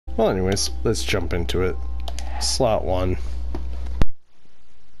Well, anyways, let's jump into it. Slot 1.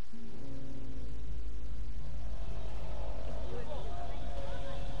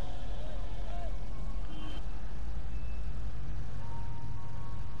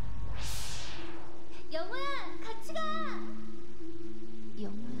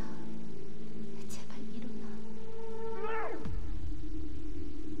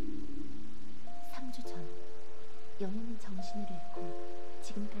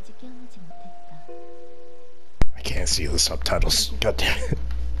 I can't see the subtitles. God damn it.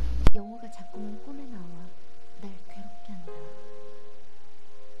 영호가 자꾸만 꿈에 나와 날 괴롭게 한다.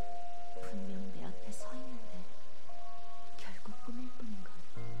 분명 내 앞에 서 있는데 결국 꿈일 뿐인 걸.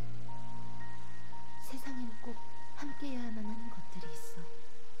 세상엔 꼭 함께여야만 하는 것들이 있어.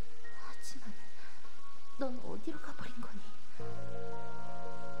 하지만 넌 어디로 가버린 거니?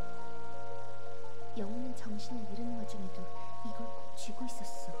 영호는 정신을 잃은 와중에도 이걸 꼭 쥐고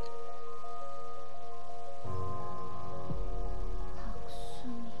있었어.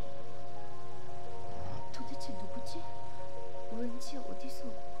 도대체 누구지? 왠지 어디서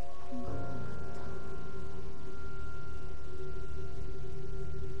본 것 같아.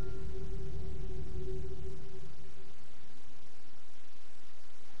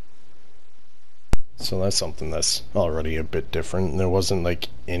 So that's something that's already a bit different. There wasn't like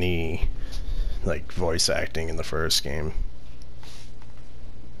any like voice acting in the first game.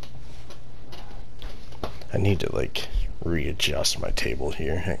 I need to like readjust my table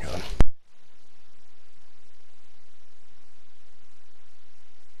here. Hang on.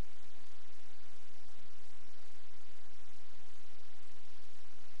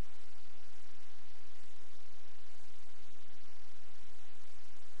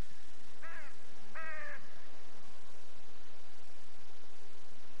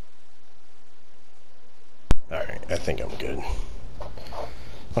 Alright, I think I'm good.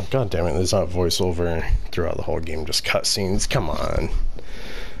 Oh, god damn it, there's not voiceover throughout the whole game, just cutscenes. Come on.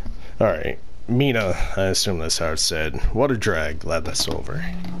 Alright, Mina, I assume that's how it's said. What a drag, glad that's over.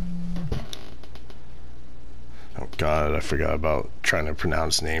 Oh god, I forgot about trying to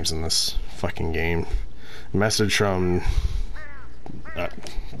pronounce names in this fucking game. Message from...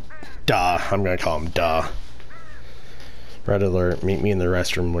 Da, I'm gonna call him Da. Red alert, meet me in the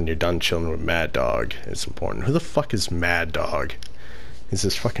restroom when you're done chilling with Mad Dog. It's important. Who the fuck is Mad Dog? Is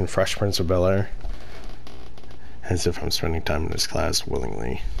this fucking Fresh Prince of Bel-Air? As if I'm spending time in this class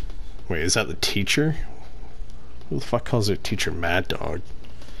willingly. Wait, is that the teacher? Who the fuck calls their teacher Mad Dog?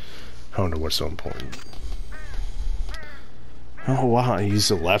 I wonder what's so important. Oh wow, I use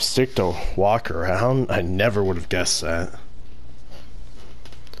the left stick to walk around? I never would have guessed that.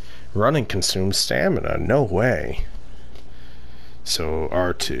 Running consumes stamina, no way. So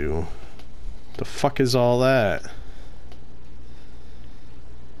R2. The fuck is all that?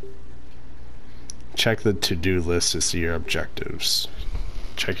 Check the to-do list to see your objectives.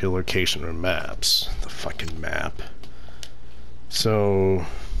 Check your location on maps. The fucking map. So...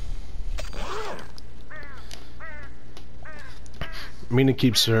 Mina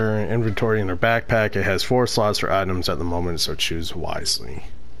keeps her inventory in her backpack. It has 4 slots for items at the moment, so choose wisely.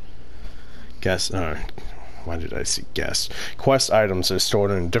 Guess... why did I see guess? Quest items are stored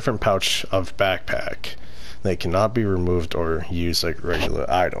in a different pouch of backpack. They cannot be removed or used like regular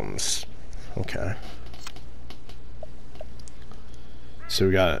items. Okay. So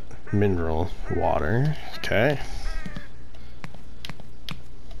we got mineral water. Okay.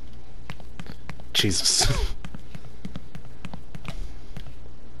 Jesus.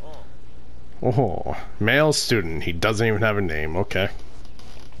 Oh, male student. He doesn't even have a name. Okay.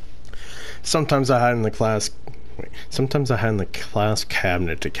 Sometimes I hide in the class. Sometimes I hide in the class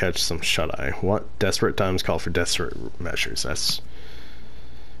cabinet to catch some shut-eye. What desperate times call for desperate measures. That's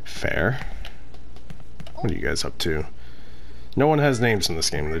fair. What are you guys up to? No one has names in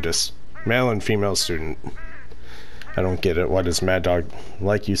this game. They're just male and female student. I don't get it. Why does Mad Dog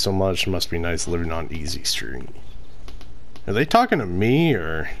like you so much? Must be nice living on Easy Street. Are they talking to me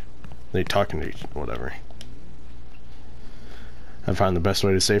or are they talking to each whatever? I find the best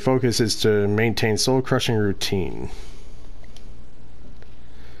way to stay focused is to maintain soul-crushing routine.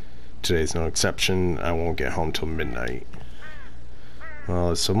 Today's no exception. I won't get home till midnight.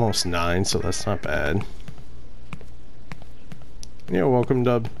 Well, it's almost 9, so that's not bad. Yeah, welcome,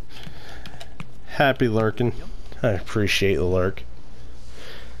 Dub. Happy lurking. I appreciate the lurk.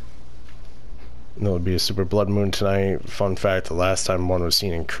 There'll be a super blood moon tonight. Fun fact, the last time one was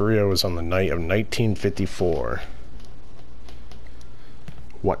seen in Korea was on the night of 1954.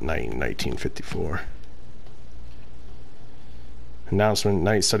 What night in 1954? Announcement,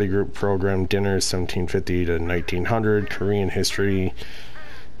 night study group program, dinner 1750 to 1900, Korean history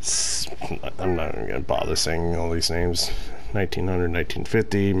I'm not even gonna bother saying all these names. 1900,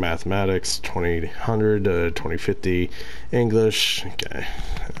 1950, mathematics, 2000 to 2050, English. Okay,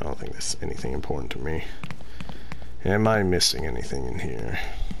 I don't think there's anything important to me. Am I missing anything in here?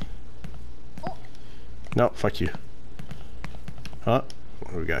 No, fuck you. Huh?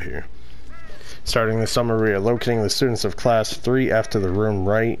 What do we got here? Starting the summer, we are locating the students of class 3F to the room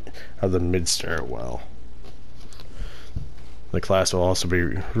right of the mid stairwell. The class will also be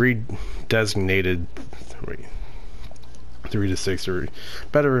redesignated 3 to 6 to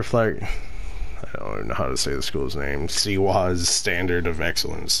better reflect, I don't even know how to say the school's name, Sehwa's standard of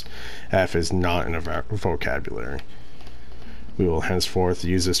excellence. F is not in a vocabulary. We will henceforth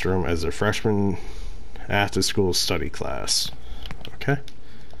use this room as a freshman after school study class. Okay.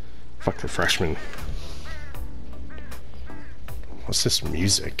 Fuck the freshmen. What's this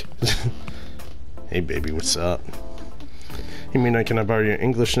music? Hey baby, what's up? You mean can I borrow your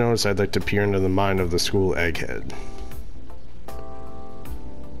English notes? I'd like to peer into the mind of the school egghead.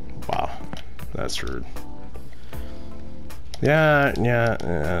 Wow, that's rude. Yeah,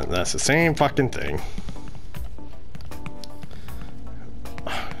 that's the same fucking thing.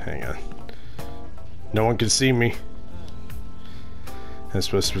 Hang on. No one can see me. I was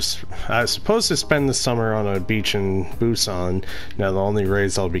supposed to spend the summer on a beach in Busan. Now the only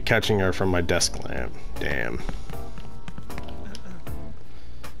rays I'll be catching are from my desk lamp. Damn.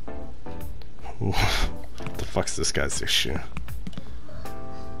 What the fuck's this guy's issue?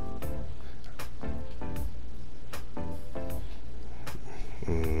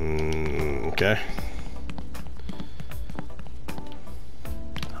 Okay.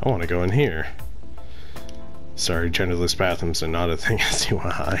 I want to go in here. Sorry, genderless bathrooms are not a thing at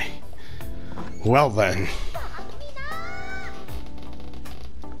Sehwa High. Well then.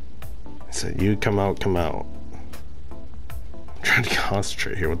 I said, you come out, come out. I'm trying to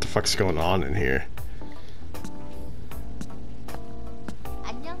concentrate here. What the fuck's going on in here?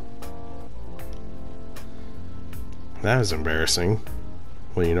 That was embarrassing.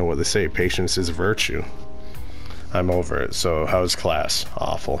 Well, you know what they say, patience is a virtue. I'm over it, so how's class?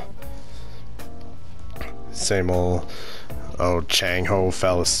 Awful. Same old, oh, Chang Ho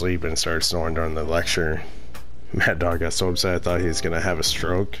fell asleep and started snoring during the lecture. Mad Dog got so upset I thought he was gonna have a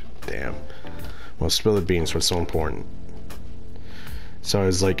stroke. Damn. Well, spill the beans, what's so important? So I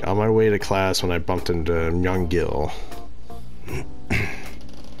was like on my way to class when I bumped into Young Gil.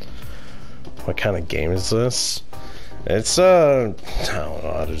 What kind of game is this? It's I don't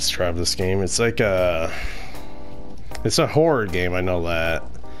know how to describe this game. It's like it's a horror game, I know that.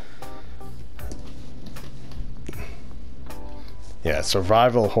 Yeah,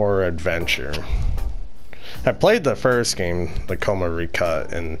 survival horror adventure. I played the first game, the Coma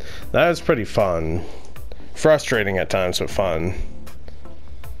recut, and that was pretty fun. Frustrating at times, but fun.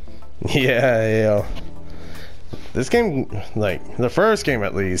 Yeah. This game, like, the first game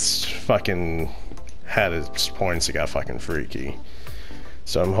at least, fucking had its points that got fucking freaky.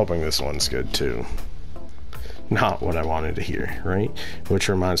 So I'm hoping this one's good too. Not what I wanted to hear, right? Which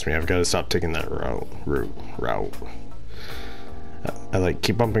reminds me, I've got to stop taking that route. I like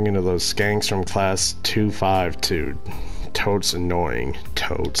keep bumping into those skanks from class 252. Totes annoying.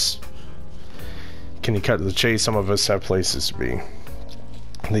 Totes. Can you cut to the chase? Some of us have places to be.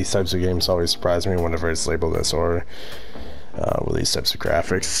 These types of games always surprise me whenever it's labeled this or with these types of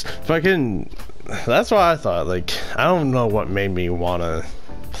graphics. Fucking, that's what I thought. Like, I don't know what made me want to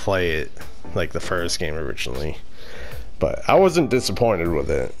play it like the first game originally, but I wasn't disappointed with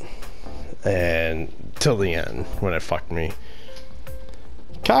it, and till the end when it fucked me.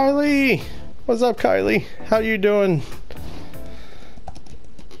 Kylie, what's up, Kylie? How you doing?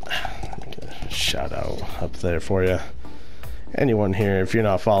 Shout out up there for you. Anyone here, if you're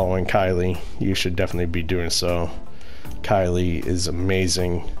not following Kylie, you should definitely be doing so. Kylie is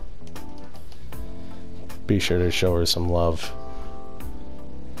amazing. Be sure to show her some love.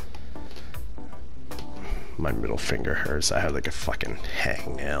 My middle finger hurts. I have like a fucking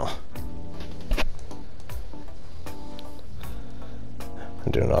hangnail.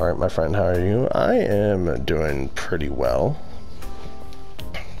 I'm doing alright, my friend. How are you? I am doing pretty well.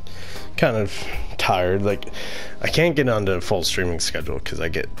 Kind of tired. Like, I can't get onto a full streaming schedule because I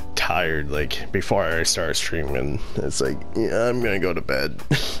get tired like before I start streaming. It's like, yeah, I'm gonna go to bed.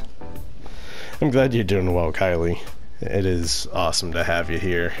 I'm glad you're doing well, Kylie. It is awesome to have you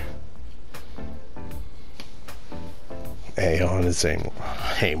here. Hey, on the same.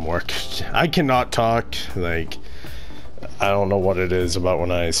 Hey, Mark. I cannot talk. Like, I don't know what it is about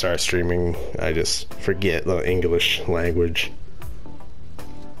when I start streaming. I just forget the English language.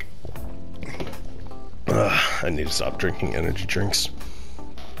 I need to stop drinking energy drinks.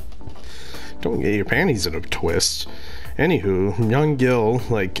 Don't get your panties in a twist. Anywho, young Gil,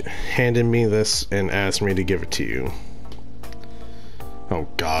 like, handed me this and asked me to give it to you. Oh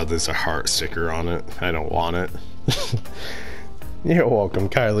god, there's a heart sticker on it. I don't want it. You're welcome,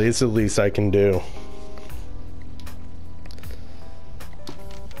 Kylie. It's the least I can do.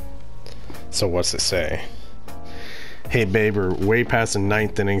 So what's it say? Hey babe, we're way past the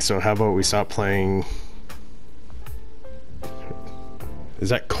 9th inning, so how about we stop playing... Is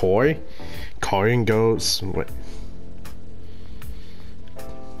that koi? Koi and goes... What?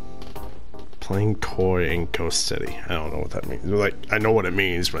 Playing koi and go steady. I don't know what that means. Like, I know what it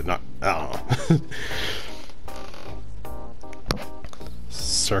means, but not... I don't know.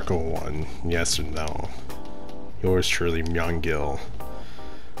 Circle 1. Yes or no? Yours truly, Myung Gil.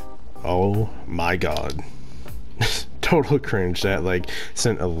 Oh my god. Total cringe. That like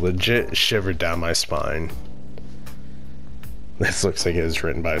sent a legit shiver down my spine. This looks like it was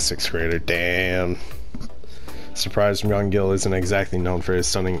written by a 6th grader. Damn. Surprised Myung Gil isn't exactly known for his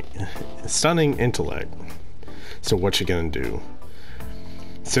stunning intellect. So what you gonna do?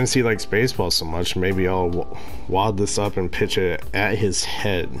 Since he likes baseball so much, maybe I'll wad this up and pitch it at his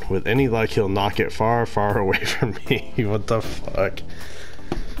head. With any luck, he'll knock it far, far away from me. What the fuck?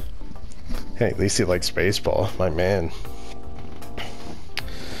 Hey, at least he likes baseball, my man.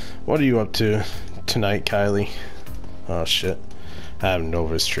 What are you up to tonight, Kylie? Oh shit. I have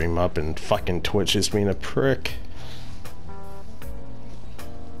Nova's stream up and fucking Twitch is being a prick.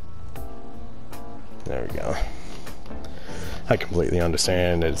 There we go. I completely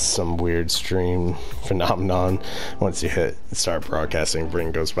understand it's some weird stream phenomenon. Once you hit start broadcasting,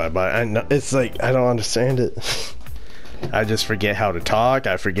 brain goes bye-bye. I know, it's like, I don't understand it. I just forget how to talk.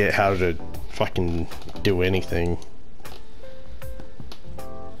 I forget how to fucking do anything.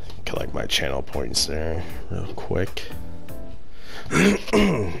 Collect my channel points there real quick.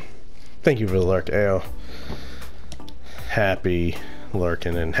 Thank you for the lurk, Ayo. Happy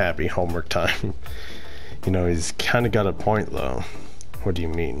lurking and happy homework time. You know, he's kind of got a point though. What do you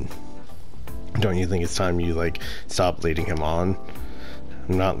mean? Don't you think it's time you like stop leading him on?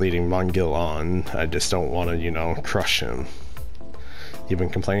 I'm not leading Myung Gil on. I just don't want to, you know, crush him. You've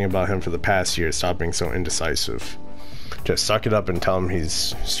been complaining about him for the past year. Stop being so indecisive. Just suck it up and tell him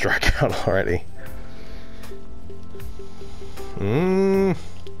he's struck out already.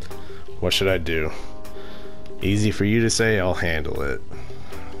 What should I do? Easy for you to say, I'll handle it.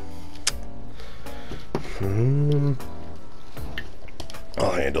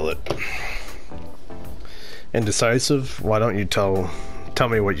 I'll handle it. Indecisive? Why don't you tell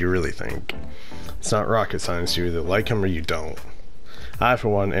me what you really think? It's not rocket science. You either like him or you don't. I, for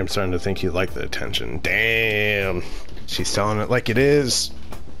one, am starting to think you like the attention. Damn. She's telling it like it is.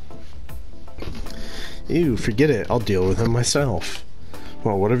 Ew, forget it. I'll deal with him myself.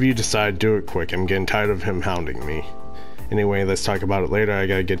 Well, whatever you decide, do it quick. I'm getting tired of him hounding me. Anyway, let's talk about it later. I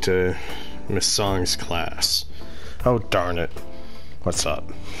gotta get to Miss Song's class. Oh, darn it. What's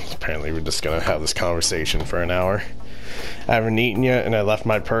up? Apparently we're just gonna have this conversation for an hour. I haven't eaten yet and I left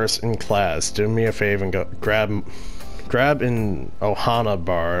my purse in class. Do me a favor and go grab an Ohana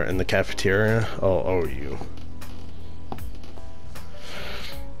bar in the cafeteria. I'll owe you.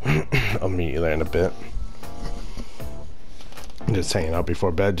 I'll meet you there in a bit. Just hanging out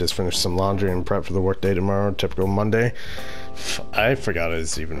before bed, just finished some laundry and prep for the work day tomorrow. Typical Monday. I forgot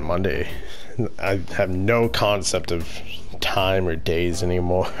it's even Monday. I have no concept of time or days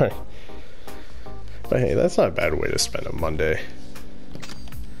anymore. But hey, that's not a bad way to spend a Monday.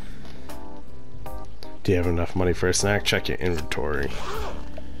 Do you have enough money for a snack? Check your inventory.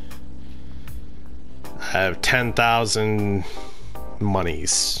 I have 10,000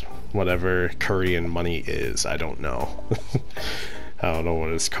 monies. Whatever Korean money is, I don't know. I don't know what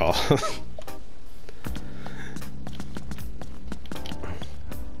it's called.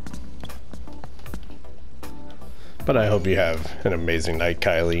 But I hope you have an amazing night,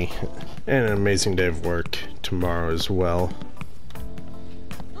 Kylie, and an amazing day of work tomorrow as well.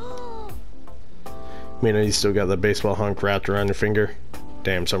 Mina, you still got the baseball hunk wrapped around your finger?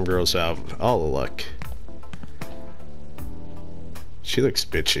 Damn, some girls have all the luck. She looks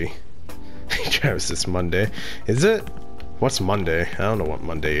bitchy. Travis, it's Monday. Is it? What's Monday? I don't know what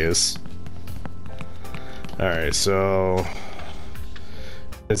Monday is. Alright, so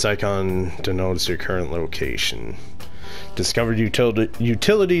this icon denotes your current location. Discovered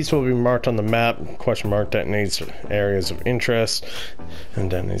utilities will be marked on the map. Question mark detonates areas of interest.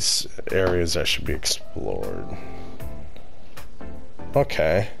 And then these areas that should be explored.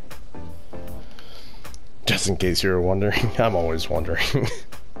 Okay. Just in case you were wondering. I'm always wondering.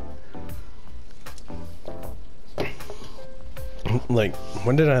 like,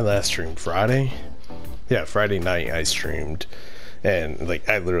 when did I last stream? Friday? Yeah, Friday night I streamed. And, like,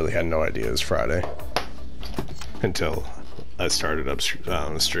 I literally had no idea it was Friday. Until I started up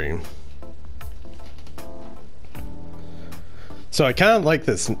on the stream. So I kind of like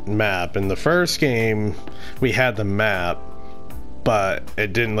this map. In the first game, we had the map, but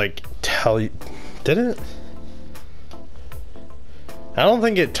it didn't, like, tell you... Did it? I don't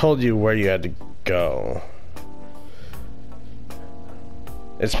think it told you where you had to go.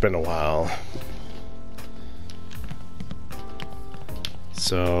 It's been a while.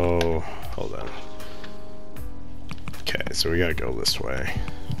 So, hold on. Okay, so we gotta go this way.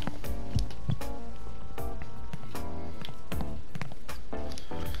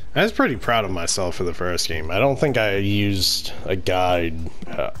 I was pretty proud of myself for the first game. I don't think I used a guide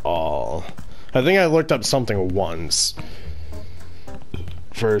at all. I think I looked up something once.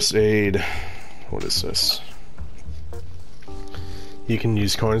 First aid. What is this? You can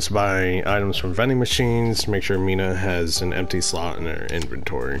use coins to buy items from vending machines. Make sure Mina has an empty slot in her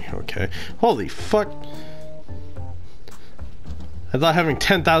inventory. Okay. Holy fuck. I thought having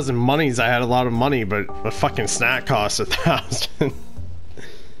 10,000 monies I had a lot of money, but a fucking snack costs 1,000.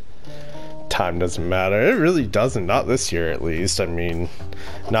 Time doesn't matter. It really doesn't. Not this year, at least. I mean,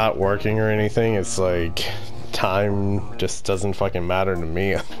 not working or anything. It's like time just doesn't fucking matter to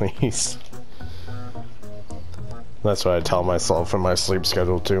me, at least. That's what I tell myself in my sleep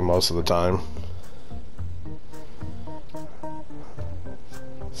schedule too, most of the time.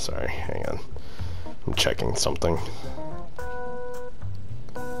 Sorry, hang on. I'm checking something.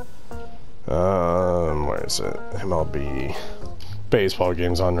 Where is it? MLB. Baseball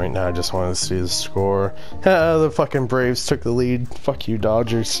game's on right now. I just wanted to see the score. Ah, the fucking Braves took the lead. Fuck you,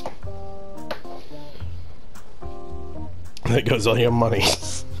 Dodgers. There goes all your money.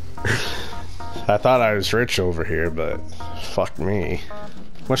 I thought I was rich over here, but fuck me.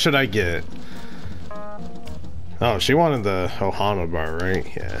 What should I get? Oh, she wanted the Ohana bar, right?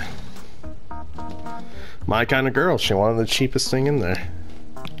 Yeah. My kind of girl. She wanted the cheapest thing in there.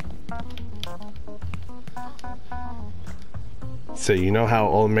 So you know how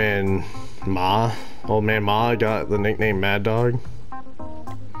Old Man Ma got the nickname Mad Dog?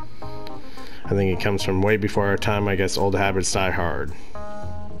 I think it comes from way before our time. I guess old habits die hard.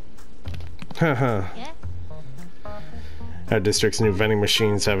 Haha. Our district's new vending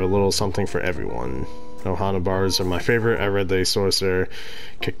machines have a little something for everyone. Ohana bars are my favorite. I read they source their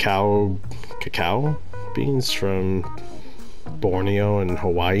cacao beans from Borneo and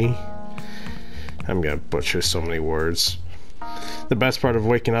Hawaii. I'm gonna butcher so many words. The best part of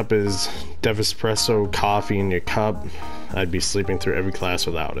waking up is Devespresso coffee in your cup. I'd be sleeping through every class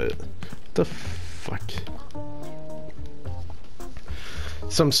without it. What the fuck?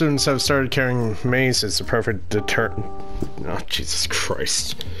 Some students have started carrying mace as a perfect deterrent. Oh, Jesus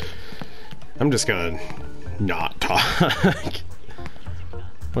Christ. I'm just gonna not talk.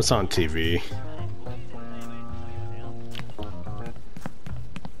 What's on TV?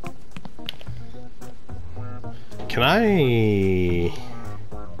 Can I...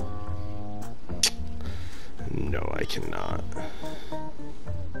 No, I cannot.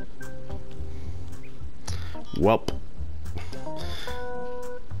 Welp.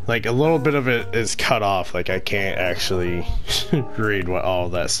 Like, a little bit of it is cut off. Like, I can't actually read what all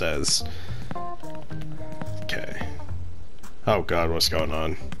that says. Okay. Oh god, what's going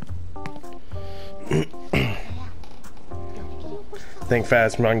on? Think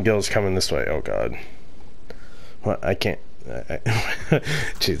fast, Mungil's coming this way. Oh god. What? I can't...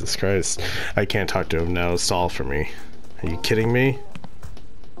 Jesus Christ. I can't talk to him now. It's all for me. Are you kidding me?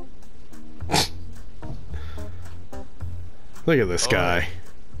 Look at this guy.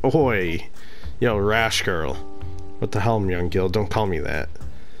 Oi. Yo, Rash Girl. What the hell, young Gil? Don't call me that.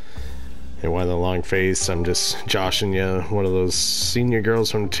 And why the long face? I'm just joshing you. One of those senior girls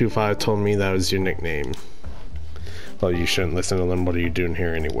from 2-5 told me that was your nickname. Well, you shouldn't listen to them. What are you doing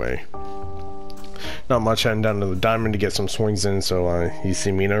here anyway? Not much. Heading down to the diamond to get some swings in. So, you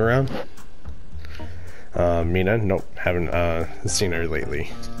see Mina around? Mina? Nope. Haven't, seen her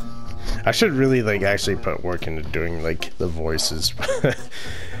lately. I should really, like, actually put work into doing, like, the voices.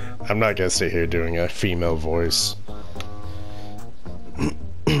 I'm not gonna sit here doing a female voice.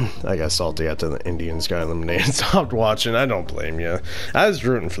 I got salty after the Indians got eliminated and stopped watching. I don't blame you. I was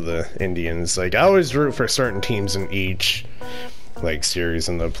rooting for the Indians. Like, I always root for certain teams in each, like, series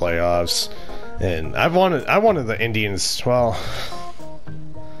in the playoffs. And I wanted the Indians, well,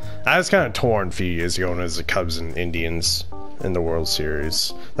 I was kind of torn a few years ago when it was the Cubs and Indians in the World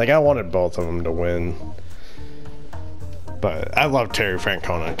Series. Like, I wanted both of them to win. But I love Terry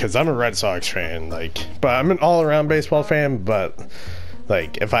Francona because I'm a Red Sox fan, like, but I'm an all-around baseball fan. But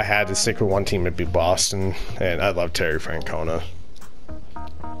like, if I had to stick with one team, it'd be Boston, and I love Terry Francona.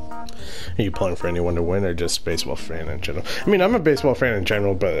 Are you pulling for anyone to win, or just baseball fan in general? I mean, I'm a baseball fan in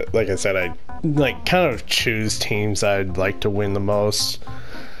general, but like I said, I like kind of choose teams I'd like to win the most.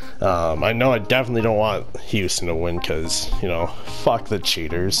 I know I definitely don't want Houston to win because, you know, fuck the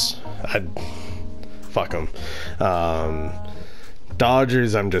cheaters. Fuck them.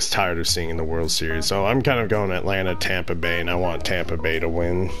 Dodgers, I'm just tired of seeing in the World Series. So I'm kind of going Atlanta, Tampa Bay, and I want Tampa Bay to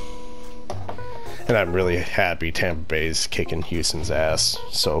win. And I'm really happy Tampa Bay's kicking Houston's ass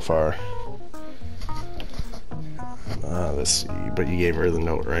so far. Let's see. But you gave her the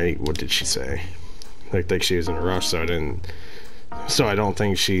note, right? What did she say? Like she was in a rush, so I don't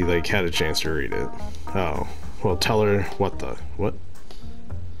think she like had a chance to read it. Oh, well, tell her what?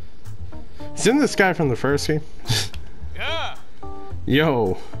 Isn't this guy from the first game? Yeah.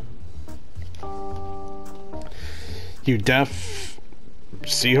 Yo, you deaf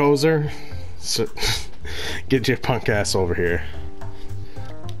sea hoser, so, get your punk ass over here.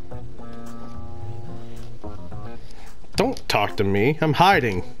 Don't talk to me. I'm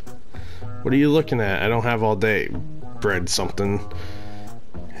hiding. What are you looking at? I don't have all day. Bread something.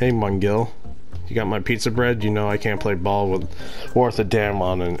 Hey, Mungil. You got my pizza bread? You know I can't play ball with worth a damn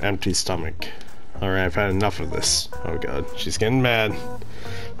on an empty stomach. Alright, I've had enough of this. Oh god, she's getting mad.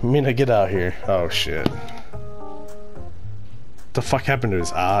 Mina, get out here. Oh shit. What the fuck happened to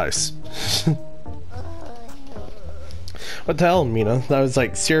his eyes? What the hell, Mina? That was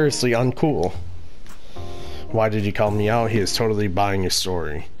like seriously uncool. Why did you call me out? He is totally buying your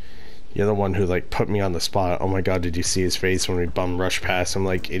story. You're the one who like put me on the spot. Oh my god, did you see his face when we bum rushed past him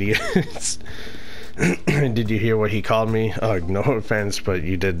like idiots? Did you hear what he called me? Oh, no offense, but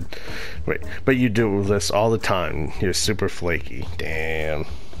you did. Wait, but you do this all the time. You're super flaky. Damn.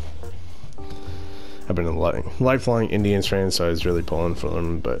 I've been a lifelong Indians fan, so I was really pulling for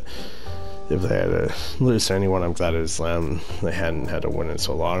them. But if they had to lose to anyone, I'm glad it was them. They hadn't had to win it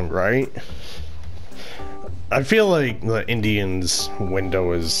so long, right? I feel like the Indians'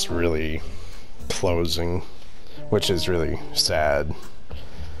 window is really closing, which is really sad.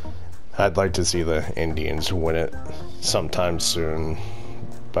 I'd like to see the Indians win it sometime soon,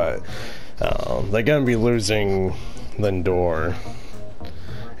 but they're going to be losing Lindor,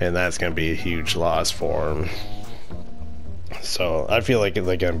 and that's going to be a huge loss for them. So I feel like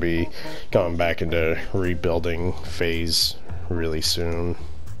they're going to be going back into rebuilding phase really soon.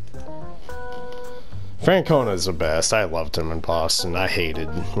 Francona's the best. I loved him in Boston. I hated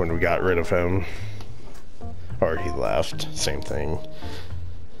when we got rid of him. Or he left. Same thing.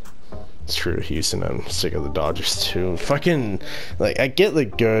 It's true to Houston. I'm sick of the Dodgers too. Fucking, like, I get the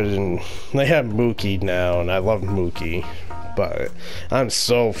good, and they have Mookie now, and I love Mookie. But I'm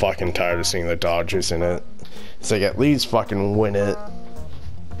so fucking tired of seeing the Dodgers in it. It's like, at least fucking win it.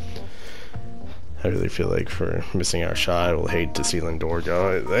 I really feel like for missing our shot, I will hate to see Lindor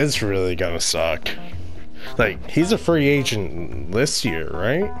go. It's really gonna suck. Like, he's a free agent this year,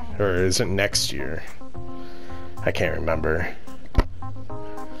 right? Or is it next year? I can't remember.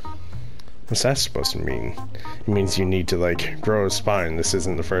 What's that supposed to mean? It means you need to, like, grow a spine. This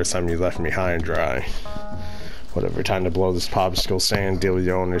isn't the first time you left me high and dry. Whatever, time to blow this popsicle stand, deal with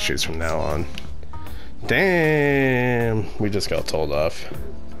your own issues from now on. Damn! We just got told off.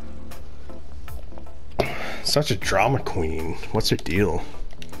 Such a drama queen. What's her deal?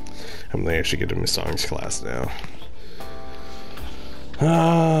 I'm gonna actually get to Miss Song's class now.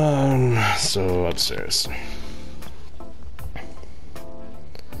 So upstairs.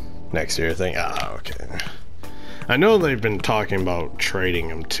 Next year thing. Ah, okay. I know they've been talking about trading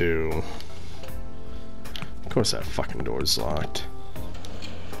him too. Of course that fucking door's locked.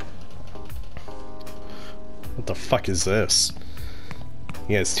 What the fuck is this?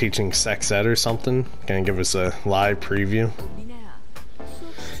 You guys teaching sex ed or something? Gonna give us a live preview?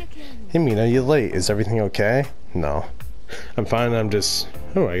 Hey Mina, you late. Is everything okay? No. I'm fine, I'm just...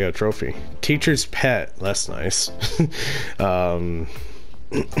 Oh, I got a trophy. Teacher's pet. That's nice.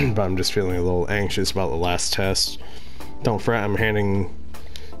 But I'm just feeling a little anxious about the last test. Don't fret, I'm handing...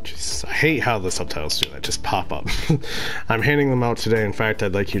 Jesus, I hate how the subtitles do that. Just pop up. I'm handing them out today. In fact,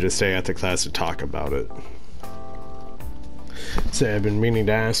 I'd like you to stay at the class to talk about it. Say, I've been meaning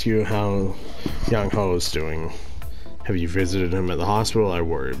to ask you how Young Ho is doing. Have you visited him at the hospital? I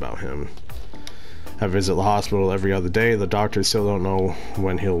worry about him. I visit the hospital every other day. The doctors still don't know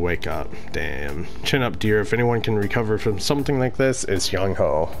when he'll wake up. Damn. Chin up, dear. If anyone can recover from something like this, it's Young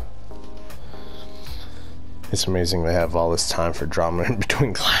Ho. It's amazing they have all this time for drama in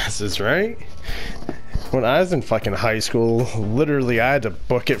between classes, right? When I was in fucking high school, literally I had to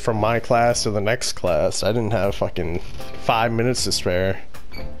book it from my class to the next class. I didn't have fucking 5 minutes to spare.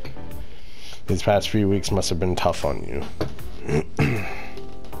 These past few weeks must have been tough on you.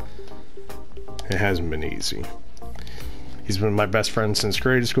 It hasn't been easy. He's been my best friend since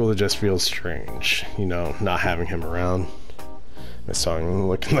grade school. It just feels strange, you know, not having him around. My song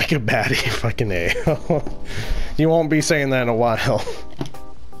looking like a baddie, fucking A. You won't be saying that in a while.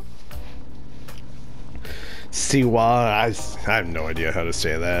 Sehwa, I have no idea how to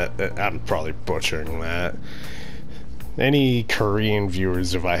say that. I'm probably butchering that. Any Korean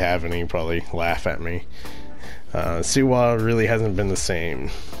viewers, if I have any, probably laugh at me. Sehwa really hasn't been the same.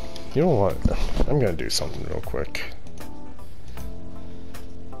 You know what? I'm gonna do something real quick.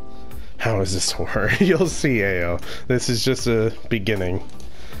 How does this work? You'll see, Ayo. This is just a beginning.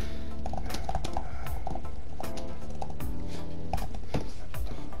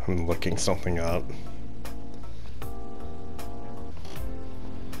 I'm looking something up.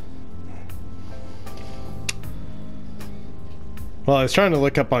 Well, I was trying to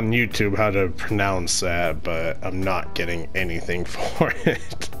look up on YouTube how to pronounce that, but I'm not getting anything for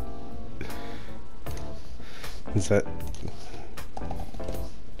it. Is that...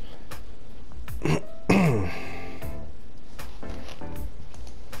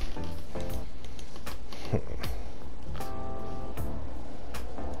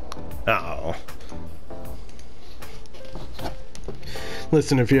 Oh.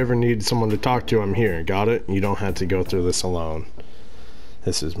 Listen, if you ever need someone to talk to, I'm here. Got it? You don't have to go through this alone.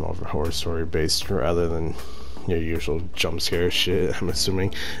 This is more of a horror story based rather than your usual jump scare shit, I'm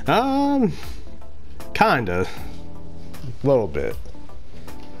assuming. Kinda. A little bit.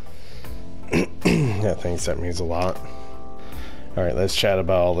 Yeah, thanks, that means a lot. Alright, let's chat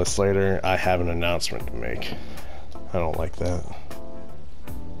about all this later. I have an announcement to make. I don't like that.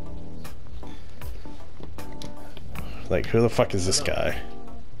 Like, who the fuck is this guy?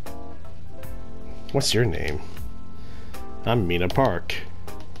 What's your name? I'm Mina Park.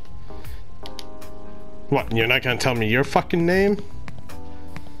 What, you're not gonna tell me your fucking name?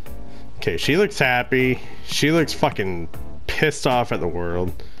 Okay, she looks happy. She looks fucking pissed off at the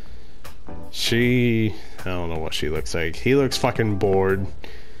world. I don't know what she looks like. He looks fucking bored.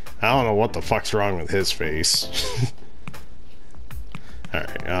 I don't know what the fuck's wrong with his face.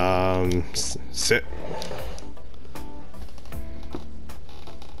 Alright, sit.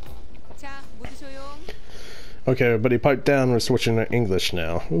 Okay, everybody pipe down. We're switching to English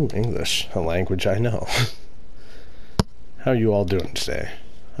now. Ooh, English. A language I know. How are you all doing today?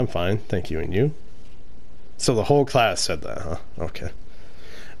 I'm fine, thank you. And you? So the whole class said that, huh? Okay.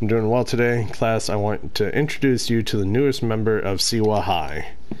 I'm doing well today. Class, I want to introduce you to the newest member of Sehwa High.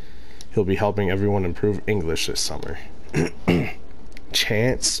 He'll be helping everyone improve English this summer.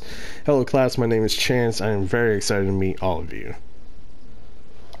 Chance. Hello class, my name is Chance. I am very excited to meet all of you.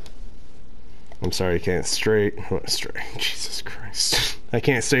 I'm sorry I can't Jesus Christ. I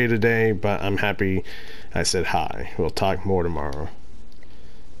can't stay today, but I'm happy I said hi. We'll talk more tomorrow.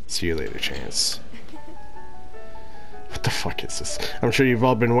 See you later, Chance. What the fuck is this? I'm sure you've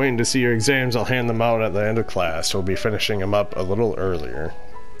all been waiting to see your exams. I'll hand them out at the end of class. We'll be finishing them up a little earlier.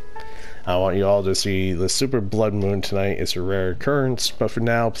 I want you all to see the super blood moon tonight. It's a rare occurrence, but for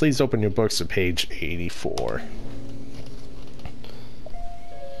now, please open your books to page 84.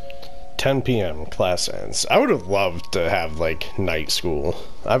 10 p.m. class ends. I would have loved to have like night school.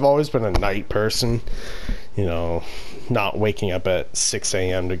 I've always been a night person, you know, not waking up at 6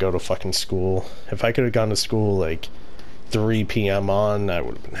 a.m. to go to fucking school. If I could have gone to school like 3 p.m. on, I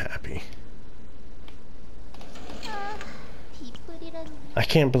would have been happy. I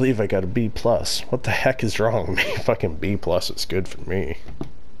can't believe I got a B+. What the heck is wrong with me? Fucking B+ is good for me.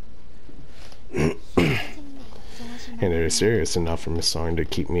 And they're serious enough for Miss Song to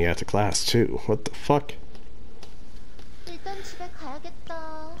keep me after class too. What the fuck?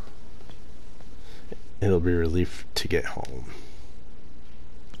 It'll be a relief to get home.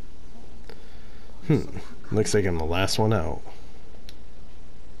 Looks like I'm the last one out.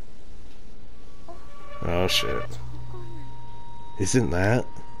 Oh shit. Isn't that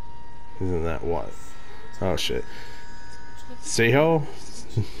what? Oh shit. Sehwa?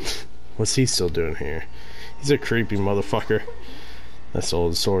 What's he still doing here? He's a creepy motherfucker. That's the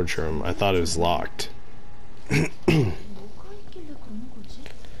old storage room. I thought it was locked. I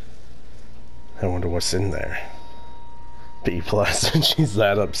wonder what's in there. B+, and she's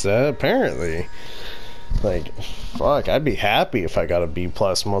that upset, apparently. Like, fuck, I'd be happy if I got a B+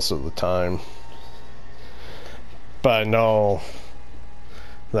 most of the time. But I know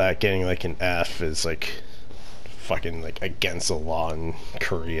that getting like an F is like fucking like against the law in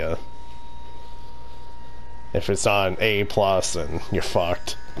Korea. If it's on A+, then you're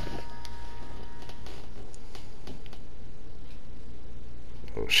fucked.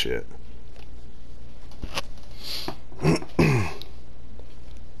 Oh shit.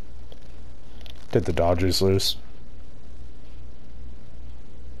 Did the Dodgers lose?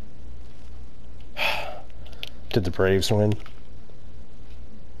 Did the Braves win?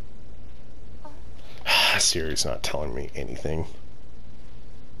 Siri's not telling me anything.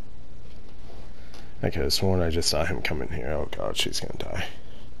 I could have sworn I just saw him come in here. Oh god, she's gonna die.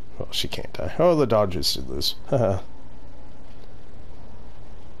 Well, she can't die. Oh, the Dodgers did lose. Haha.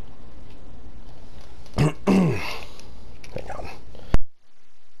 Hang on.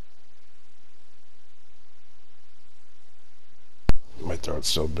 My throat's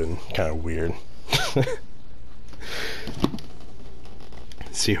still been kind of weird.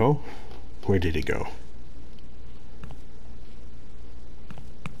 Sehwa? Where did he go?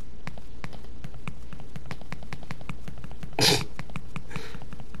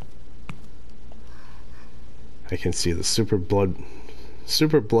 I can see the super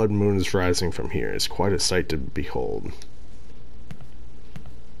blood moon is rising from here. It's quite a sight to behold.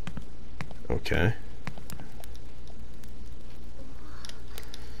 Okay.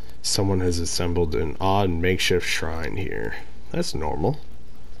 Someone has assembled an odd makeshift shrine here. That's normal.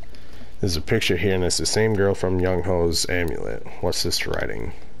 There's a picture here and it's the same girl from Young Ho's amulet. What's this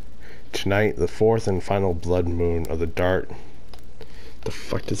writing? Tonight, the fourth and final blood moon of the dark... The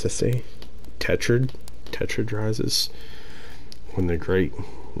fuck does that say? Tetrad rises. When the great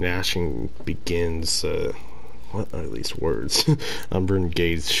gnashing begins, what are these words? Umbran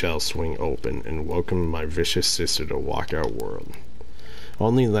gates shall swing open and welcome my vicious sister to walk our world.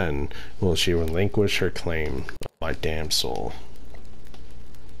 Only then will she relinquish her claim of my damn soul.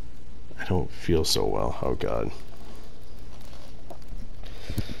 I don't feel so well, oh god.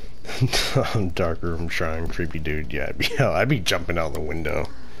 Dark room shrine, creepy dude. Yeah, I'd be jumping out the window.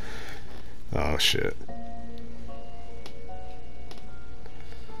 Oh shit.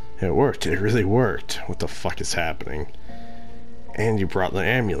 It worked, it really worked. What the fuck is happening? And you brought the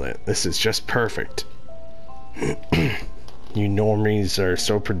amulet. This is just perfect. You normies are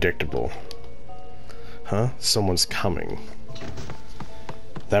so predictable. Huh? Someone's coming.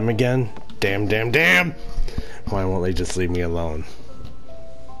 Them again? Damn, damn, damn! Why won't they just leave me alone?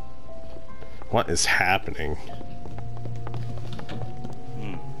 What is happening?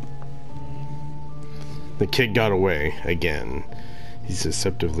 The kid got away again. He's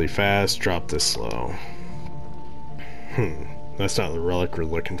deceptively fast, dropped this slow. That's not the relic we're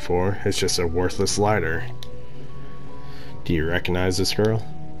looking for. It's just a worthless lighter. Do you recognize this girl?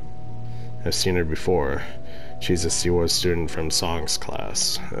 I've seen her before. She's a Sehwa student from Song's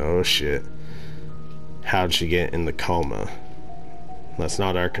class. Oh shit. How'd she get in the coma? That's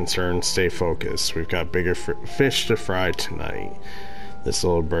not our concern. Stay focused. We've got bigger fish to fry tonight. This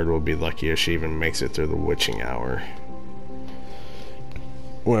little bird will be lucky if she even makes it through the witching hour.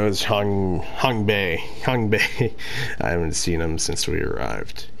 Where's Hung Bei? I haven't seen him since we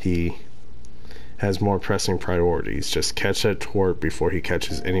arrived. He has more pressing priorities. Just catch that twart before he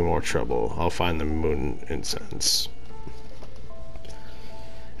catches any more trouble. I'll find the moon incense.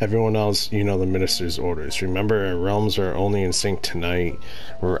 Everyone else, you know the minister's orders. Remember, our realms are only in sync tonight.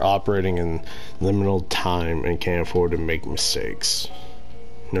 We're operating in liminal time and can't afford to make mistakes.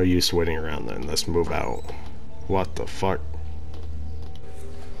 No use waiting around then. Let's move out. What the fuck?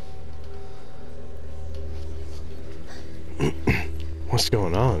 What's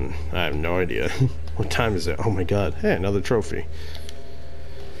going on? I have no idea. What time is it? Oh my god. Hey, another trophy.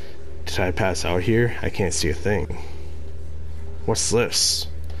 Did I pass out here? I can't see a thing. What's this?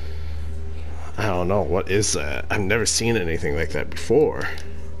 I don't know. What is that? I've never seen anything like that before.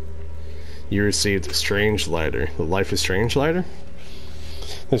 You received a strange lighter. The Life is Strange lighter?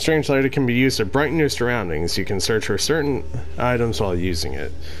 The strange lighter can be used to brighten your surroundings. You can search for certain items while using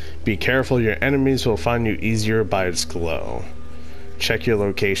it. Be careful, your enemies will find you easier by its glow. Check your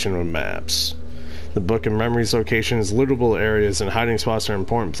location with maps. The Book of Memories locations, lootable areas, and hiding spots are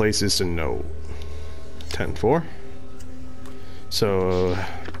important places to note. 10-4. So,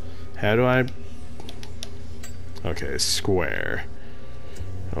 how do I... Okay, square.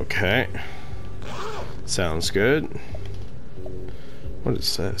 Okay. Sounds good. What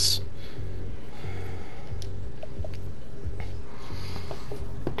is this?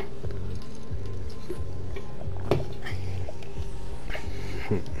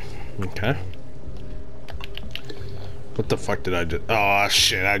 Okay. What the fuck did I do? Oh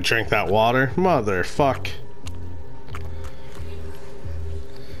shit, I drank that water? Motherfuck.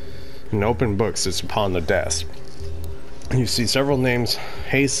 An open book sits upon the desk. You see several names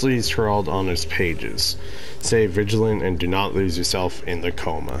hastily scrawled on his pages. Stay vigilant and do not lose yourself in the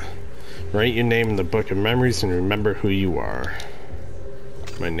coma. Write your name in the book of memories and remember who you are.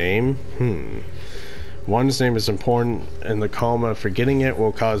 My name? One's name is important in the coma. Forgetting it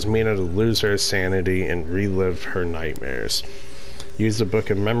will cause Mina to lose her sanity and relive her nightmares. Use the book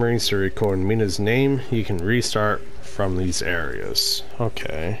of memories to record Mina's name. You can restart from these areas.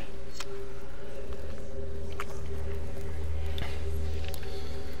 Okay.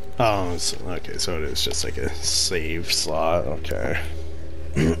 Oh, okay, so it is just like a save slot. Okay.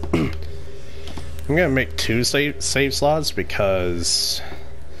 I'm gonna make 2 save slots because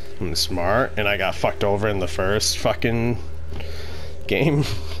I'm smart and I got fucked over in the first fucking game.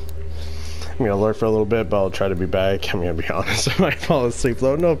 I'm gonna lurk for a little bit, but I'll try to be back. I'm gonna be honest, I might fall asleep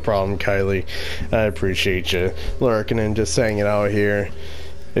though. No problem, Kylie. I appreciate you lurking and just hanging out here.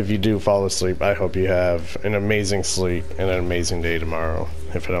 If you do fall asleep, I hope you have an amazing sleep and an amazing day tomorrow.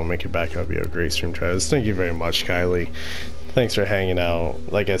 If I don't make it back, I'll be a great stream tries. Thank you very much, Kylie. Thanks for hanging out.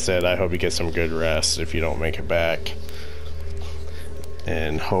 Like I said, I hope you get some good rest if you don't make it back.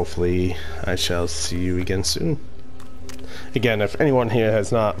 And hopefully I shall see you again soon. Again, if anyone here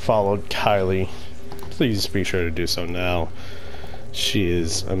has not followed Kylie, please be sure to do so now. She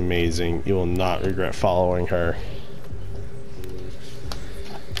is amazing. You will not regret following her.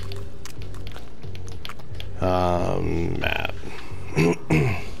 Matt.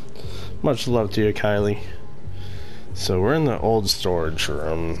 Much love to you, Kylie. So we're in the old storage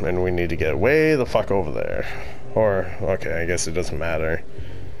room and we need to get way the fuck over there. Or, okay, I guess it doesn't matter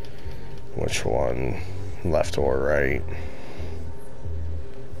which one, left or right.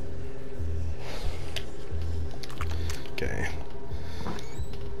 Okay.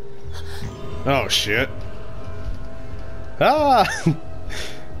 Oh shit. Ah!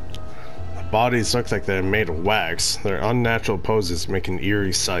 Bodies look like they're made of wax. Their unnatural poses make an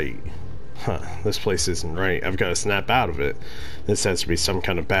eerie sight. Huh, this place isn't right. I've got to snap out of it. This has to be some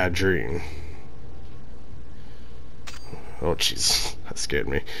kind of bad dream. Oh jeez, that scared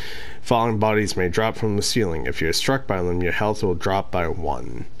me. Falling bodies may drop from the ceiling. If you're struck by them, your health will drop by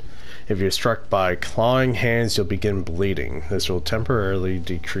 1. If you're struck by clawing hands, you'll begin bleeding. This will temporarily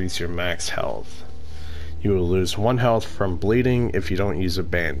decrease your max health. You will lose 1 health from bleeding if you don't use a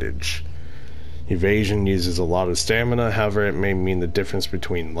bandage. Evasion uses a lot of stamina, however it may mean the difference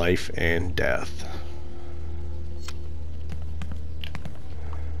between life and death.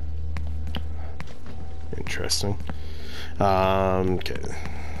 Interesting. Okay.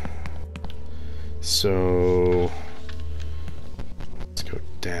 So let's go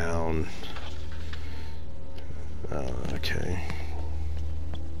down. Okay.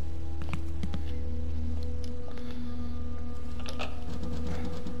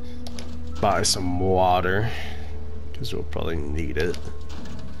 Buy some water because we'll probably need it.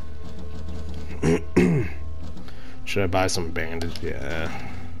 Should I buy some bandage? Yeah.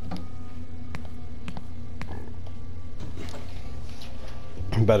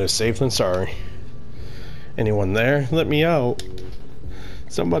 Better safe than sorry. Anyone there? Let me out.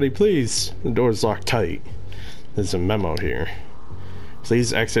 Somebody please. The door's locked tight. There's a memo here.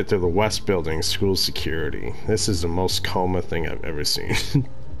 Please exit through the west building, school security. This is the most Coma thing I've ever seen.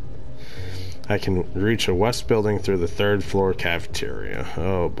 I can reach a west building through the 3rd floor cafeteria.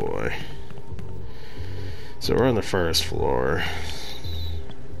 Oh boy. So we're on the 1st floor.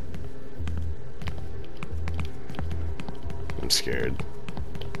 I'm scared.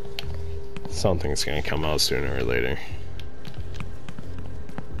 Something's gonna come out sooner or later.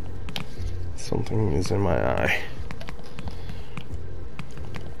 Something is in my eye.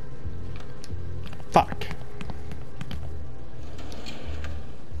 Fuck.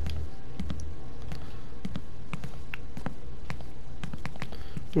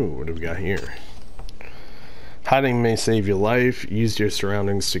 Ooh, what do we got here? Hiding may save your life. Use your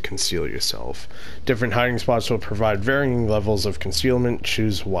surroundings to conceal yourself. Different hiding spots will provide varying levels of concealment.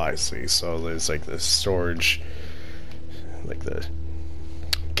 Choose wisely. So there's like the storage, like the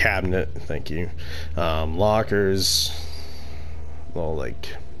cabinet, thank you. Lockers, little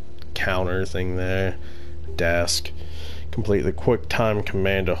like counter thing there, desk. Complete the quick time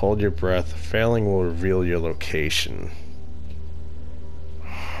command to hold your breath. Failing will reveal your location.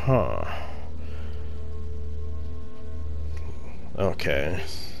 Huh. Okay.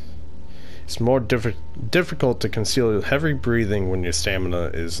 It's more difficult to conceal heavy breathing when your stamina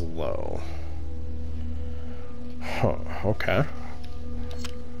is low. Huh, okay.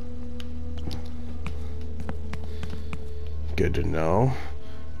 Good to know.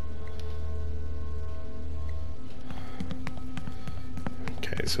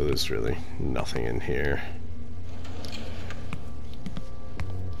 Okay, so there's really nothing in here.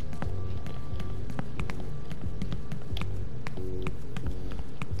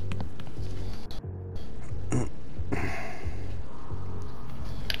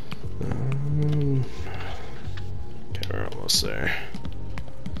 almost there.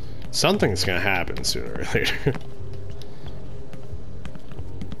 Something's gonna happen sooner or later.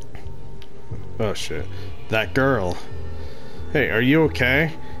 Oh shit. That girl. Hey, are you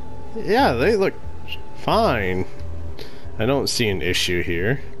okay? Yeah, they look fine. I don't see an issue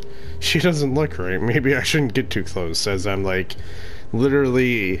here. She doesn't look right. Maybe I shouldn't get too close, as I'm like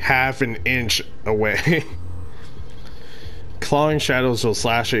literally half an inch away. Clawing shadows will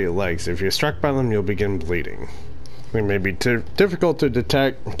slash at your legs. If you're struck by them, you'll begin bleeding. They may be difficult to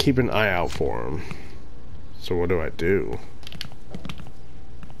detect. Keep an eye out for them. So what do I do?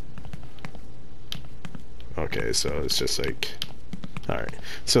 Okay, so it's just like... Alright,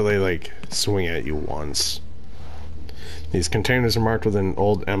 so they like swing at you once. These containers are marked with an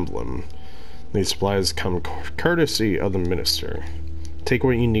old emblem. These supplies come courtesy of the minister. Take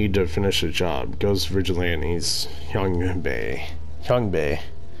what you need to finish the job. Ghost Vigilantes, Hyungbei.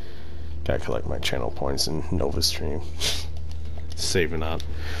 Gotta collect my channel points in Nova Stream. Saving up.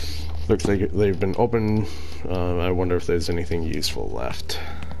 Looks like they've been open. I wonder if there's anything useful left.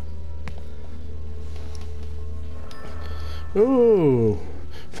 Ooh,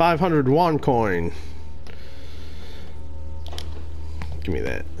 500 won coin. Give me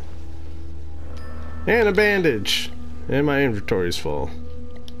that. And a bandage. And my inventory's full.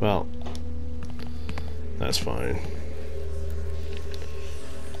 Well, that's fine.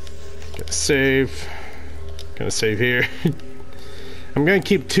 Gonna save. Gonna save here. I'm gonna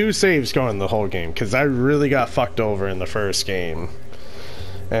keep 2 saves going the whole game, because I really got fucked over in the first game.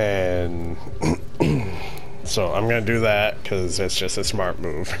 And so I'm gonna do that, because it's just a smart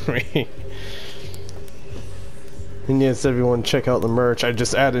move for me. And yes, everyone, check out the merch. I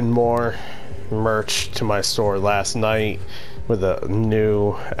just added more merch to my store last night with the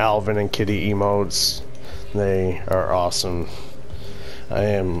new Alvin and Kitty emotes. They are awesome. I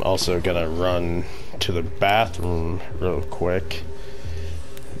am also gonna run to the bathroom real quick,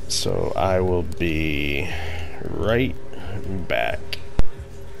 so I will be right back.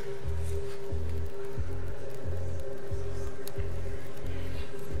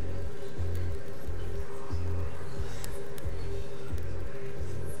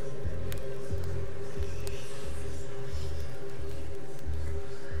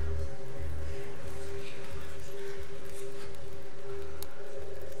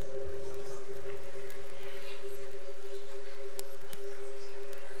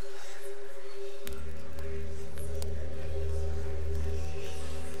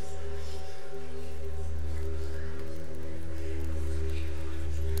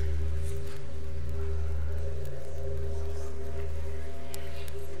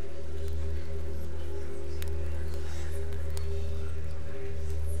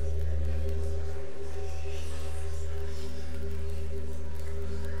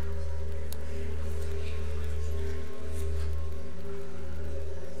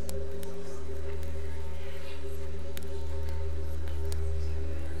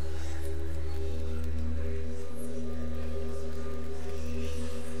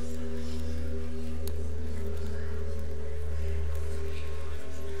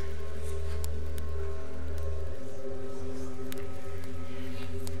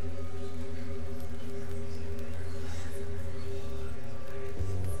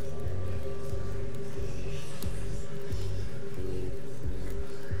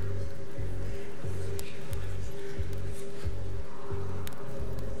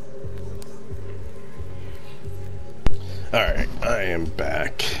 Alright, I am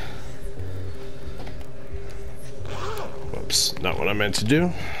back. Whoops, not what I meant to do.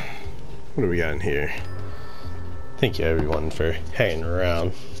 What do we got in here? Thank you everyone for hanging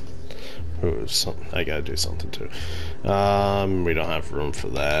around. Ooh, I gotta do something too. We don't have room for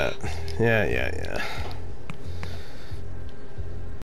that. Yeah.